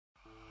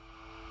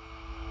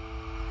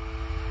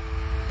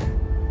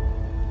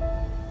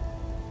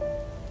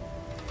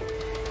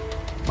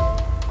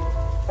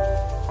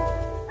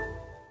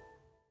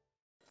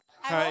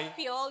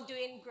all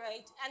doing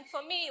great. And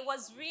for me, it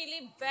was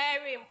really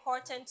very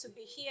important to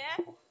be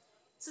here,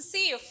 to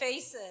see your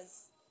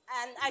faces.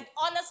 And I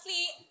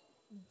honestly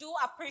do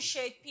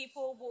appreciate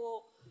people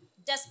who,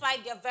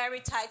 despite their very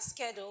tight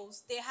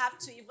schedules, they have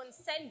to even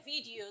send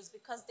videos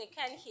because they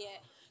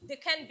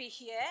can't be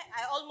here.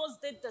 I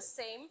almost did the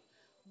same.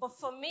 But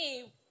for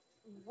me,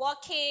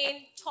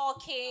 walking,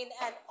 talking,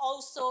 and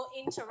also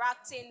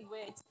interacting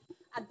with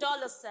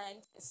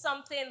adolescents is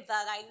something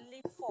that I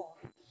live for.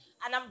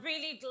 And I'm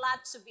really glad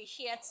to be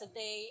here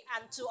today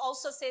and to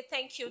also say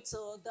thank you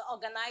to the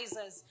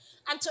organizers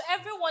and to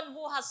everyone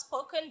who has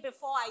spoken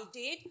before I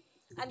did.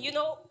 And you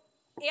know,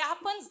 it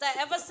happens that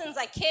ever since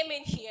I came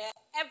in here,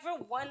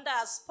 everyone that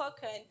has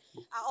spoken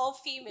are all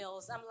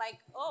females. I'm like,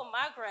 oh,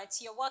 Margaret,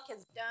 your work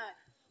is done.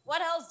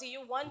 What else do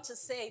you want to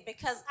say?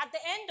 Because at the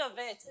end of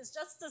it, it's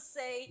just to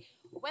say,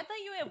 whether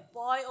you're a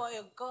boy or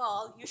a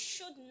girl, you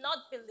should not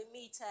be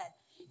limited.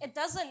 It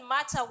doesn't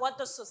matter what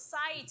the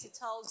society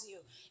tells you.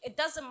 It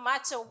doesn't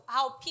matter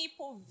how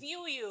people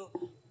view you.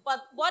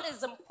 But what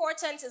is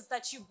important is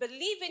that you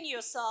believe in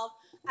yourself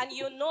and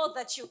you know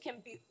that you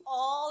can be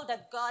all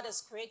that God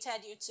has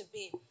created you to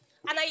be.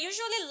 And I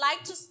usually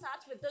like to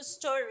start with this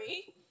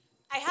story.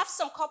 I have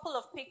some couple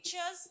of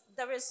pictures.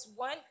 There is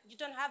one. You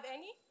don't have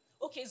any?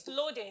 Okay, it's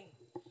loading.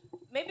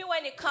 Maybe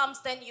when it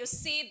comes, then you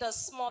see the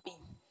small me.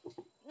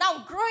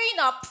 Now, growing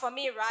up for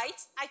me, right,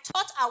 I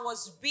thought I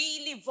was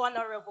really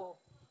vulnerable.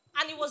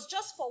 And it was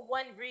just for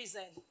one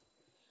reason.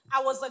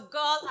 I was a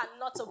girl and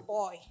not a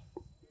boy.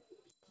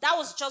 That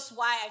was just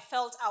why I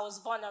felt I was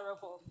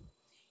vulnerable.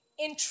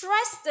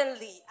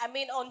 Interestingly, I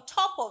mean, on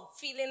top of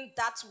feeling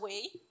that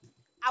way,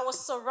 I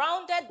was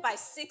surrounded by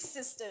 6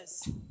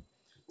 sisters.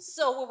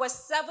 So we were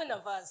 7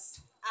 of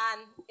us.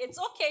 And it's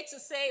okay to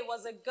say it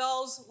was a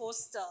girls'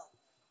 hostel.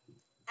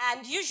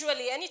 And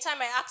usually,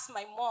 anytime I ask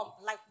my mom,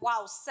 like,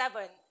 wow,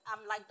 7,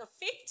 I'm like, the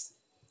 5th?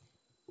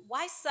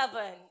 Why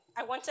 7?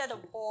 I wanted a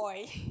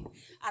boy.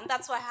 And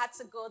that's why I had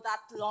to go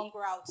that long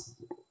route.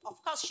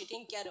 Of course, she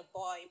didn't get a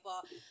boy,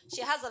 but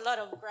she has a lot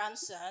of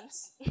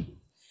grandsons.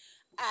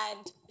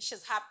 And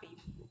she's happy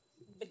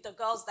with the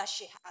girls that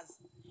she has.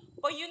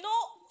 But you know,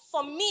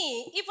 for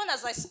me, even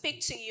as I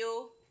speak to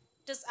you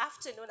this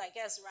afternoon, I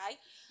guess, right?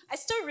 I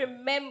still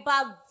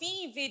remember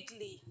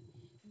vividly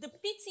the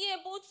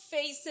pitiable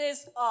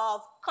faces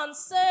of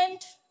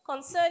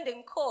concerned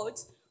in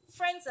quotes,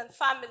 friends and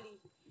family,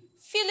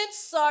 feeling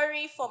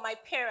sorry for my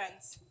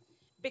parents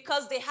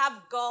because they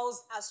have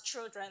girls as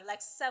children,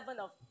 like 7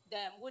 of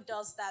them. Who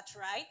does that,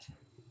 right?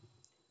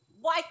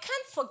 But I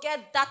can't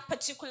forget that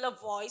particular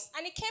voice,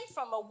 and it came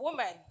from a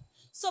woman.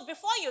 So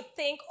before you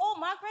think, oh,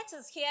 Margaret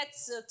is here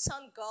to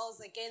turn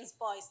girls against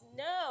boys,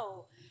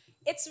 no.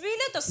 It's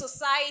really the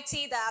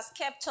society that has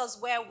kept us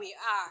where we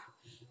are.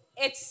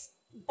 It's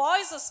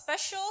boys are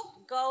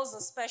special, girls are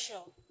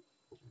special.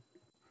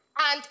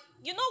 And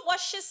you know what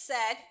she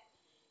said?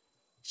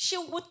 She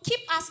would keep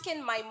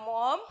asking my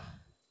mom,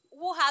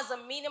 who has a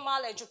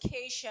minimal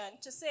education,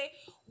 to say,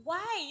 why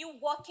are you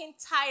working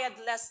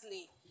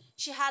tirelessly?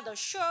 She had a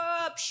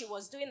shop, she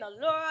was doing a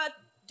lot,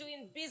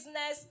 doing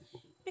business,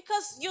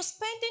 because you're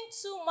spending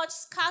too much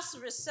scarce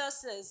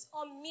resources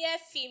on mere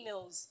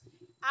females.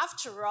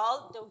 After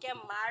all, they'll get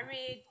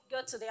married,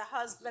 go to their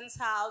husband's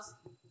house,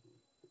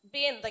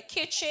 be in the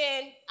kitchen,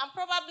 and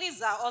probably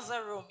the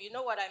other room, you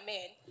know what I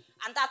mean?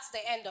 And that's the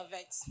end of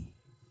it.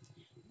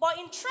 But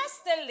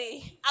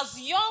interestingly, as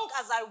young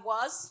as I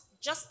was,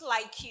 just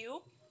like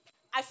you,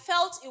 I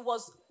felt it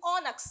was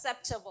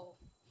unacceptable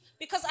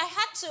because I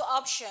had 2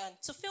 options: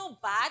 to feel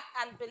bad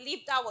and believe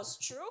that was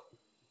true,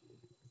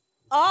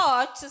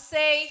 or to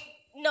say,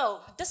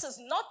 no, this is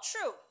not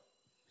true.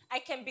 I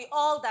can be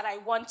all that I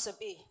want to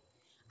be.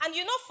 And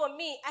you know, for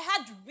me, I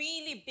had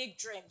really big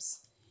dreams.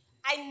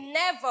 I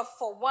never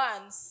for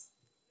once,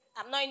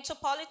 I'm not into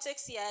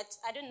politics yet,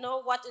 I don't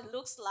know what it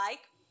looks like,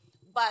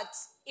 but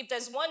if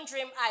there's one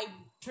dream I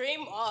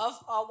dream of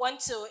or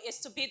want to, is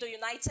to be the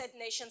United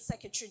Nations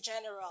Secretary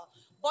General.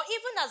 But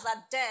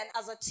even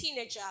as a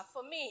teenager,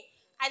 for me,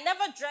 I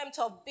never dreamt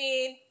of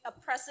being a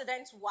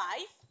president's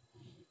wife.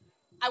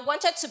 I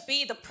wanted to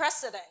be the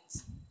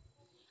president.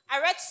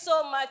 I read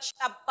so much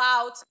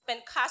about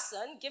Ben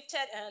Carson,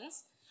 gifted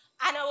hands,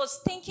 and I was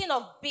thinking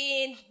of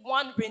being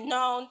one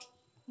renowned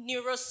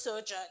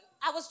neurosurgeon.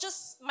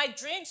 My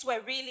dreams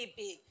were really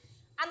big.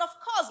 And of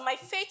course, my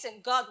faith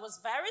in God was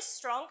very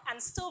strong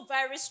and still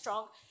very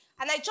strong.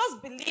 And I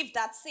just believed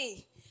that,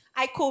 see,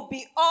 I could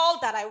be all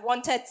that I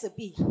wanted to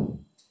be.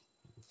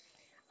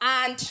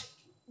 And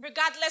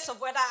regardless of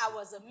whether I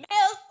was a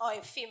male or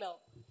a female,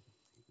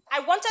 I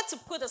wanted to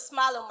put a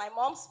smile on my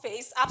mom's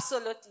face,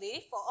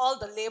 absolutely, for all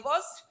the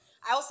labors.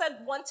 I also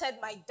wanted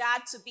my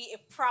dad to be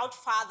a proud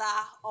father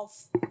of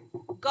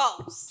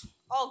girls,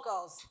 all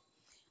girls.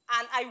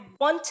 And I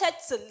wanted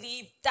to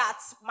live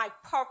my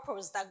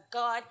purpose that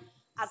God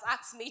has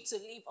asked me to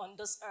live on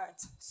this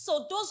earth.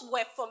 So those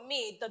were, for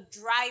me, the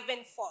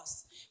driving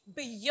force,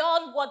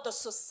 beyond what the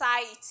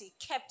society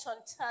kept on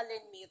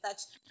telling me,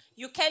 that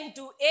you can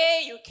do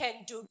A, you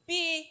can do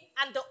B,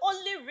 and the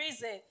only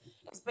reason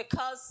is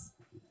because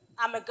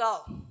I'm a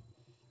girl.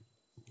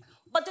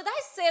 But did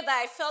I say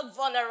that I felt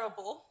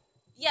vulnerable?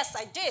 Yes,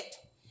 I did.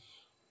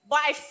 But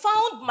I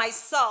found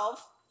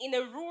myself in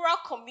a rural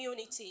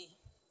community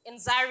in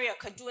Zaria,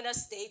 Kaduna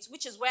State,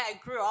 which is where I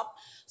grew up.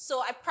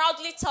 So I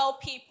proudly tell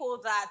people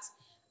that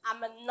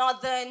I'm a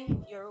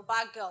northern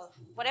Yoruba girl,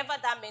 whatever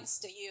that means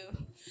to you.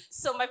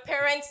 So my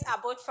parents are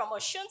both from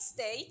Osun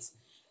State.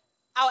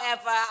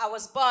 However, I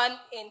was born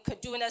in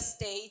Kaduna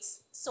State,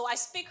 so I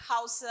speak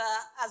Hausa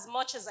as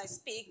much as I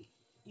speak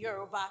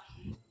Yoruba.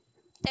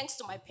 Thanks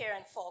to my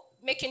parents for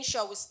making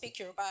sure we speak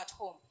Yoruba at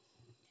home.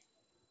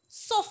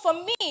 So for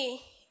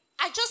me,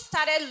 I just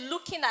started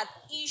looking at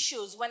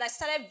issues when I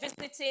started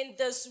visiting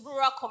these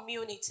rural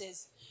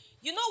communities.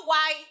 You know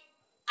why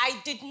I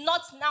did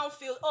not now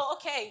feel, oh,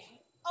 okay,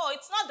 oh,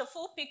 it's not the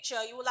full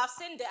picture. You will have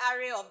seen the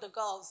area of the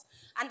girls.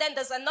 And then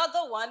there's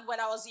another one when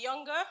I was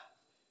younger.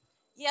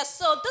 Yes,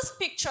 so this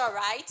picture,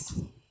 right?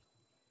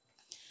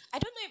 I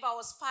don't know if I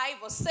was 5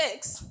 or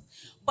 6,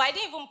 but I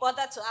didn't even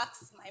bother to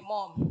ask my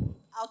mom.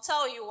 I'll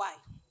tell you why.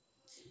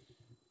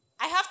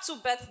 I have 2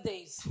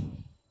 birthdays,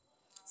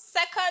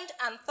 2nd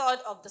and 3rd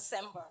of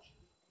December.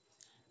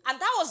 And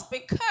that was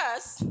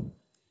because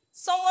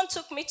someone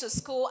took me to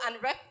school and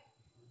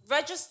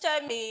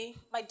registered me,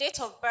 my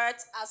date of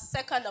birth, as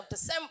 2nd of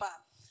December.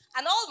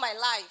 And all my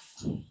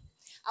life,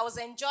 I was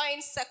enjoying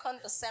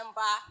 2nd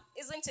December.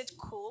 Isn't it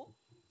cool?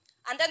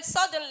 And then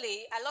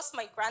suddenly, I lost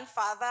my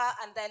grandfather,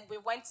 and then we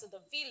went to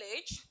the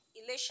village,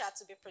 Ilesha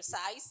to be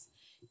precise,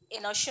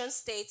 in Osun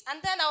State.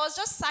 And then I was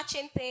just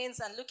searching things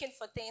and looking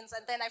for things,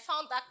 and then I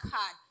found that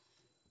card.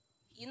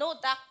 You know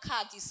that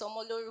card is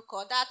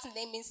Somoloruko, that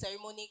naming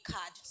ceremony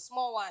card,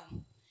 small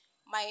one.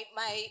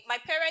 My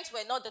parents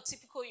were not the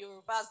typical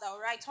Yorubas that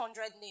would write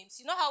 100 names.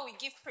 You know how we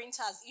give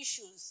printers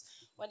issues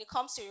when it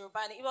comes to Yoruba?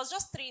 It was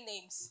just 3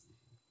 names.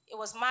 It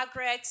was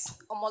Margaret,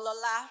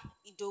 Omolola,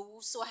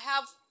 Idowu. So I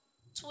have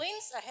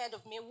twins ahead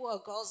of me who are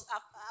girls,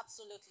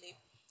 absolutely.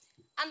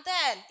 And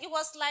then it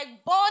was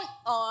like born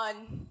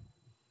on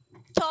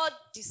 3rd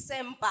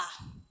December.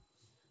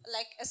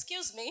 Like,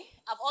 excuse me,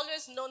 I've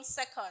always known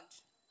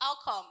 2nd. How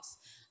comes?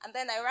 And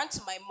then I ran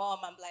to my mom.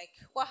 I'm like,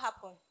 what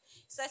happened?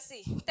 She said,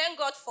 see, thank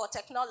God for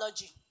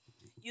technology.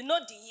 You know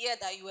the year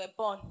that you were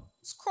born.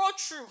 Scroll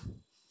through.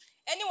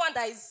 Anyone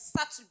that is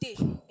Saturday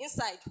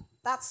inside,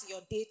 that's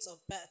your date of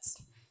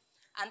birth.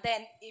 And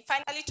then it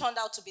finally turned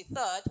out to be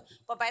 3rd.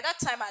 But by that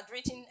time, I'd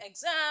written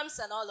exams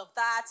and all of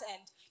that.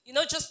 And, you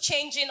know, just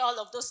changing all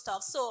of those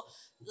stuff. So,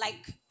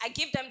 like, I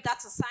give them that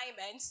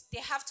assignment. They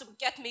have to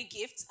get me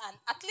gifts and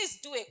at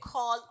least do a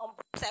call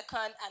on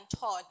 2nd and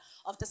 3rd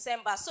of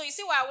December. So you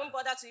see why I won't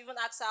bother to even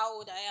ask her how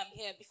old I am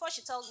here. Before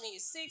she tells me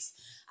it's 6,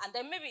 and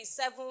then maybe it's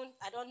 7.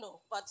 I don't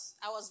know. But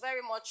I was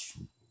very much,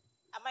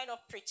 am I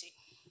not pretty?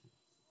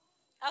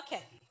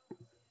 Okay.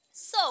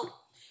 So,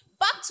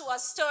 back to our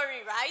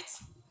story, right?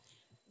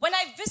 When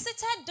I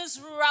visited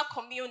these rural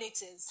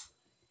communities,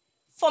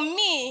 for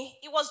me,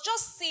 it was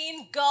just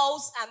seeing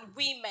girls and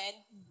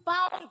women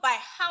bound by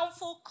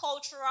harmful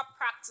cultural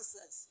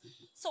practices.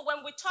 So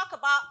when we talk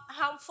about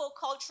harmful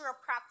cultural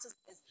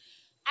practices,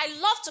 I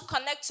love to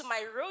connect to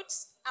my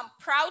roots. I'm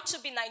proud to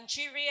be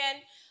Nigerian.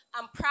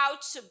 I'm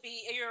proud to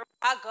be a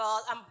Yoruba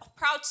girl. I'm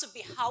proud to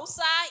be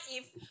Hausa,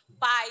 if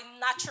by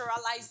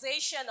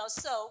naturalization or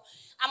so.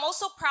 I'm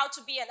also proud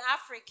to be an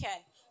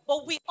African.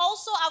 But we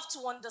also have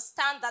to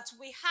understand that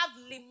we have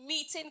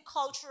limiting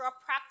cultural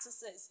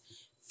practices.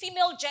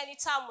 Female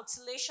genital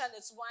mutilation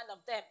is one of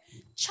them.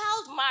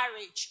 Child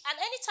marriage. And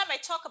anytime I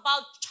talk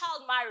about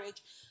child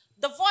marriage,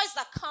 the voice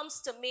that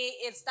comes to me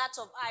is that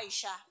of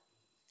Aisha.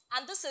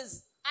 And this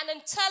is an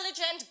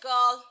intelligent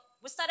girl.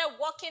 We started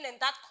working in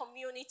that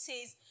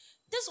communities.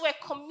 These were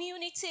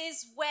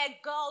communities where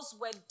girls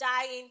were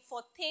dying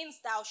for things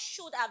that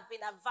should have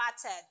been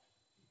averted.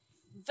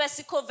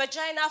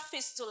 Vesicovaginal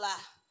fistula.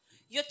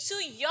 You're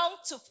too young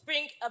to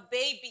bring a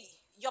baby.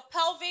 Your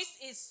pelvis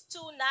is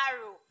too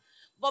narrow.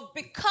 But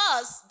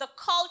because the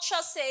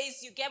culture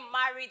says you get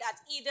married at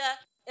either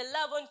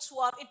 11,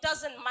 12, it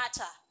doesn't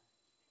matter.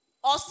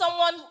 Or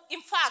someone, in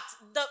fact,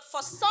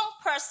 for some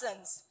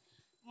persons,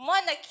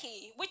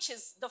 monarchy, which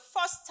is the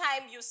first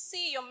time you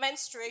see your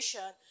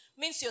menstruation,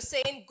 means you're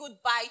saying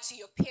goodbye to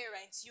your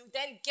parents. You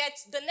then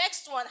the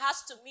next one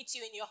has to meet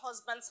you in your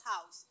husband's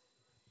house.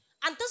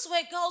 And these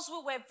were girls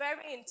who were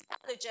very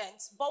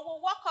intelligent, but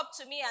will walk up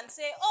to me and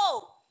say,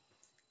 oh,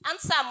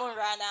 Ansa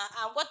Murana,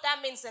 and what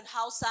that means in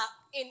Hausa,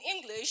 in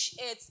English,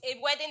 it's a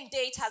wedding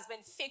date has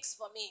been fixed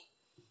for me.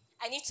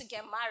 I need to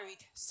get married.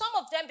 Some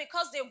of them,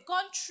 because they've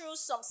gone through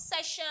some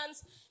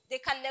sessions, they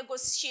can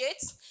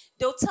negotiate.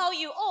 They'll tell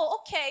you,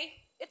 oh, okay,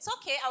 it's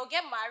okay, I'll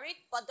get married,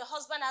 but the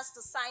husband has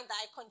to sign that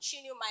I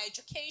continue my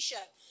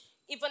education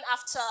even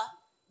after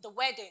the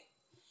wedding.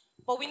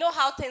 But we know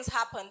how things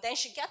happen. Then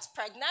she gets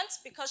pregnant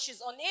because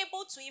she's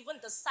unable to even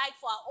decide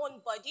for her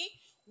own body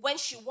when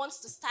she wants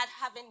to start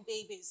having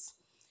babies.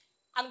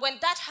 And when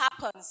that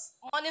happens,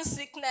 morning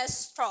sickness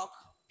struck.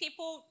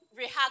 People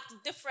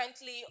react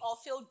differently or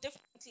feel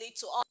differently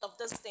to all of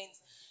these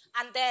things.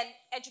 And then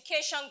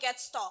education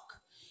gets stuck.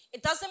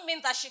 It doesn't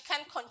mean that she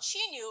can't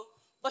continue,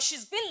 but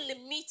she's been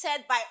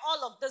limited by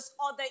all of these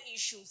other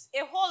issues,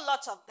 a whole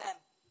lot of them.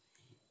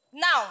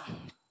 Now,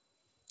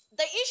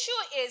 the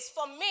issue is,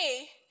 for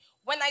me,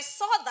 when I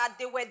saw that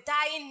they were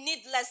dying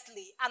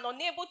needlessly and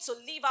unable to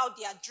live out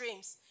their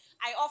dreams,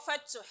 I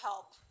offered to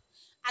help.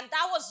 And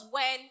that was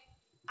when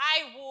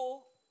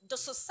the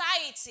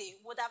society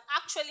would have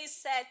actually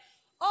said,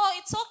 oh,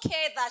 it's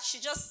okay that she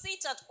just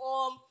sits at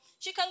home.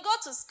 She can go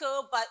to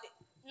school, but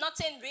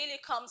nothing really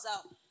comes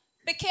out.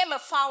 Became a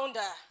founder.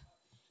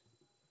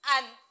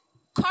 And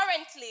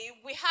currently,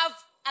 we have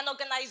an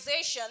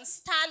organization,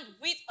 Stand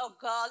With a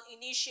Girl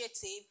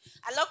Initiative.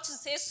 I love to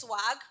say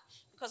SWAG,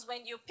 because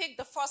when you pick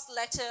the first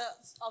letter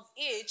of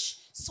each,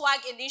 SWAG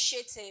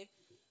Initiative,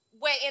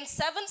 we're in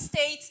 7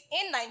 states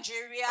in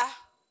Nigeria.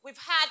 We've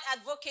had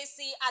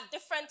advocacy at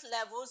different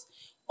levels.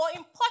 But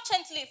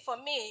importantly for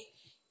me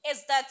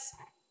is that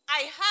I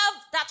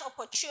have that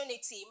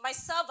opportunity,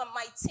 myself and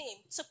my team,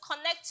 to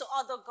connect to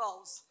other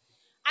girls.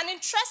 And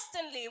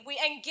interestingly, we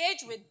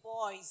engage with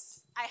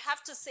boys. I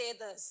have to say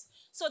this.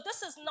 So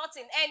this is not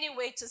in any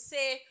way to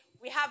say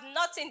we have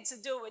nothing to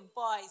do with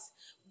boys.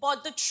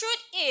 But the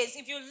truth is,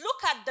 if you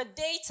look at the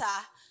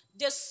data,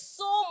 there's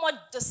so much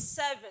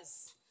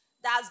disservice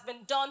that has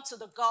been done to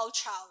the girl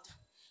child.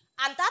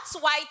 And that's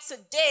why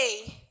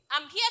today,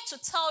 I'm here to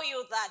tell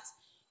you that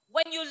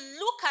when you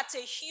look at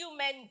a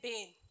human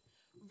being,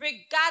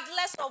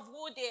 regardless of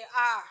who they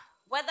are,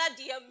 whether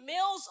they are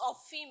males or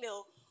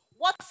female,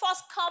 what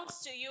first comes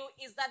to you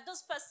is that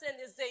this person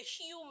is a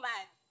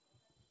human.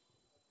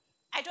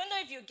 I don't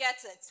know if you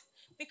get it.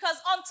 Because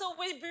until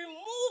we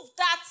remove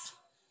that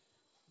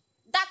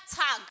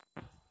tag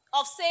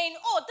of saying,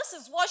 oh, this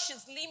is what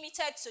she's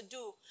limited to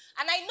do.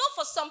 And I know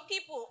for some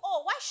people,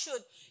 oh, why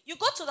should you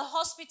go to the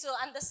hospital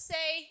and they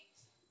say,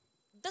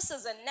 this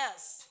is a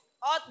nurse,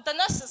 or the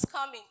nurse is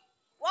coming.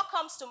 What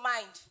comes to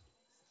mind?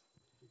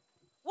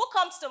 Who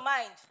comes to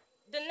mind?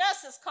 The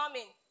nurse is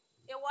coming.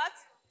 A what?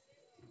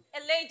 A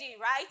lady,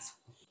 right?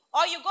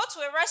 Or you go to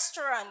a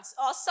restaurant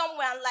or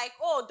somewhere and like,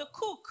 oh, the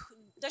cook,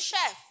 the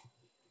chef,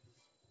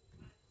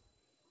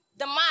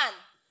 the man.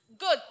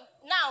 Good.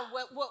 Now,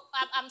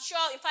 I'm sure,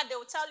 in fact, they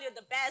will tell you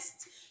the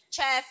best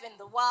chef in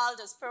the world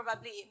is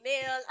probably a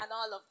male and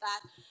all of that.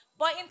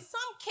 But in some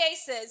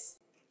cases,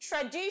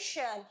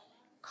 tradition,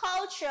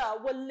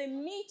 culture will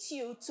limit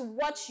you to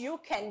what you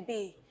can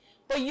be.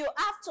 But you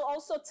have to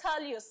also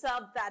tell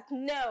yourself that,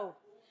 no,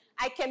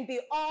 I can be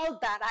all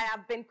that I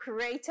have been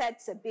created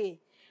to be.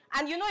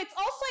 And you know, it's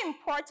also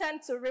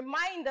important to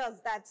remind us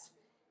that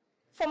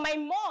for my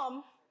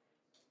mom,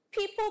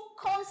 people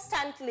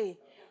constantly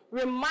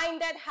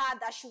reminded her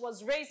that she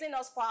was raising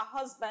us for our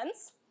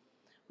husbands,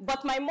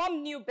 but my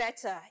mom knew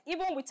better.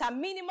 Even with her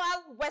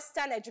minimal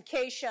Western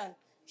education,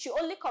 she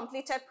only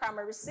completed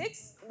primary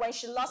 6 when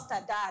she lost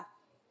her dad.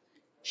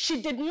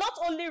 She did not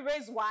only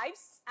raise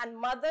wives and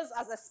mothers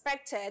as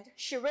expected,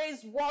 she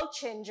raised world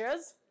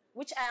changers,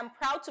 which I am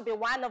proud to be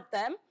one of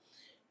them,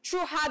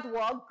 through hard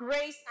work,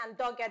 grace, and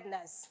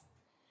doggedness.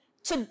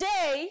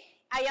 Today,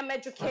 I am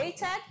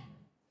educated.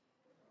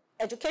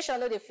 Education,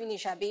 no, they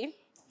finish, Abi.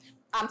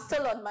 I'm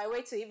still on my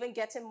way to even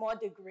getting more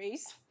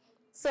degrees.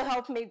 So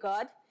help me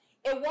God.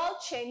 A world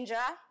changer,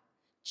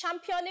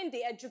 championing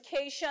the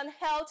education,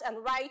 health, and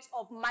rights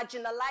of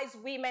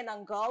marginalized women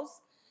and girls.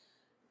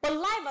 But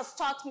life has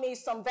taught me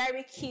some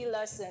very key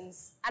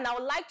lessons, and I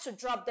would like to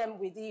drop them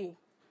with you.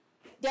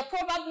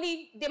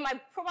 They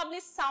might probably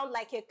sound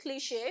like a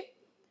cliche.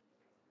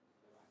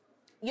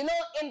 You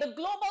know, in the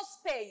global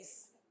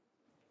space,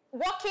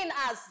 working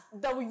as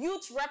the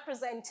youth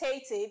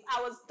representative,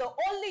 I was the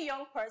only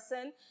young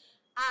person,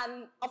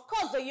 and of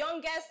course the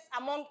youngest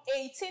among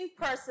 18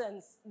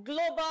 persons,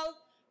 global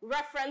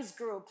reference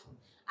group.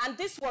 And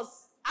this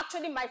was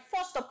actually my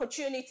first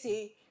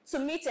opportunity to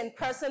meet in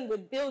person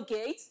with Bill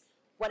Gates,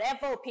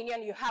 whatever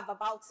opinion you have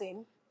about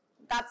him.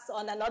 That's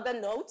on another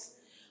note.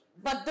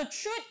 But the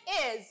truth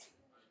is,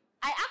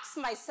 I asked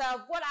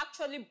myself what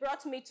actually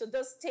brought me to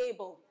this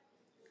table.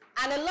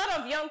 And a lot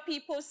of young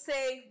people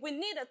say, we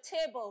need a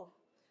table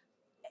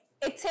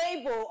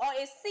or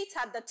a seat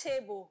at the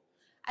table.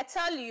 I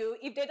tell you,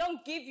 if they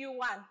don't give you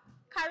one,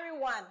 carry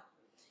one.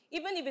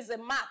 Even if it's a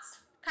mat,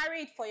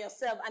 carry it for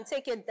yourself and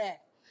take it there.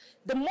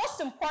 The most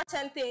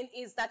important thing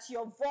is that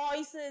your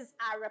voices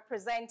are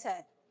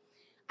represented.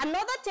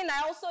 Another thing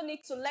I also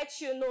need to let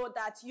you know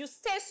that you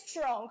stay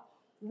strong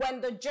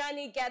when the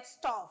journey gets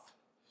tough.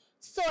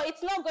 So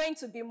it's not going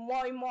to be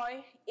moi.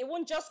 It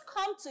won't just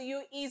come to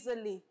you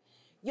easily.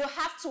 You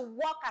have to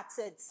work at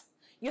it.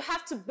 You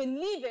have to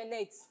believe in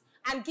it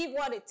and give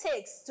what it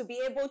takes to be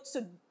able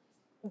to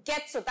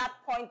get to that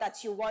point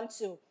that you want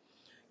to.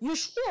 You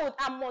should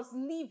and must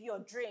live your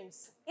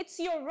dreams. It's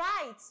your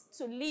right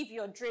to live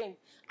your dream,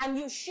 and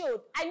you should.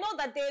 I know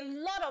that there are a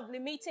lot of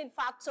limiting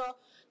factors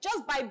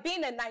just by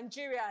being a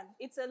Nigerian.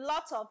 It's a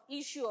lot of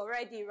issue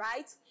already,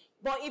 right?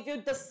 But if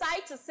you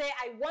decide to say,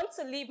 I want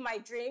to live my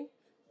dream,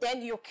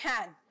 then you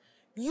can.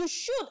 You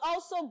should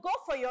also go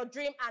for your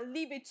dream and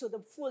live it to the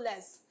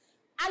fullest.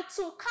 And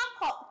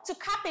to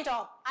cap it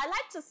up, I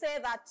like to say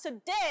that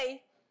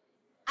today,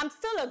 I'm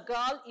still a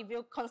girl, if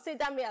you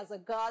consider me as a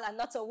girl and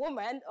not a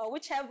woman, or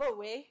whichever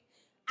way.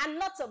 I'm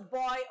not a boy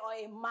or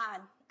a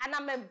man, and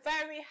I'm a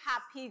very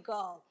happy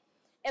girl,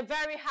 a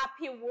very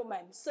happy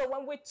woman. So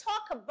when we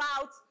talk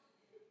about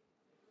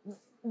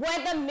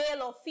whether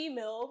male or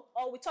female,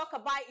 or we talk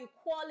about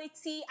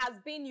equality as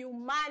being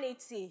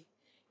humanity,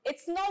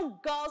 it's no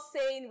girls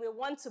saying we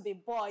want to be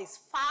boys,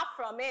 far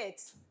from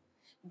it.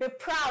 Be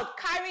proud,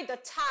 carry the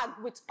tag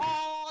with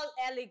all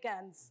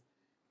elegance.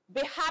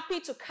 Be happy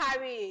to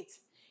carry it.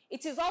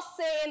 It is us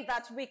saying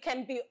that we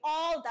can be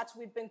all that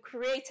we've been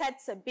created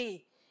to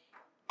be.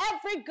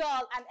 Every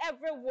girl and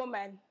every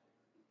woman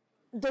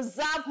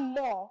deserve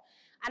more,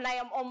 and I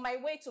am on my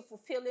way to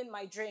fulfilling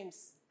my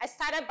dreams. I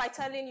started by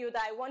telling you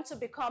that I want to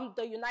become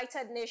the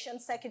United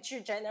Nations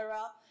Secretary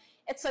General.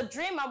 It's a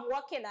dream I'm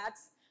working at,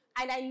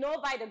 and I know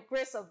by the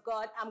grace of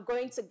God, I'm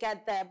going to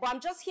get there. But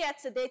I'm just here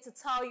today to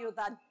tell you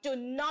that do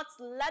not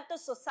let the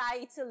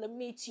society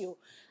limit you,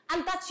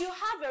 and that you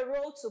have a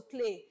role to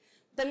play.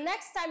 The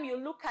next time you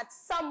look at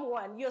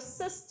someone, your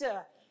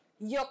sister,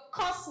 your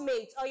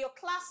classmate, or your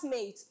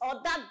classmate, or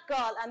that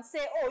girl, and say,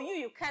 oh,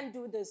 you can't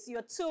do this,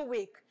 you're too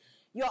weak,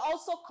 you're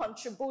also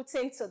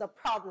contributing to the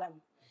problem.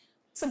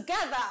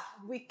 Together,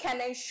 we can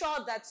ensure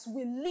that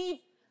we live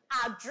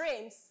our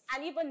dreams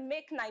and even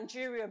make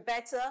Nigeria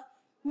better,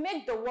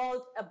 make the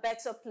world a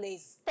better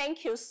place.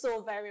 Thank you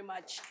so very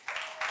much.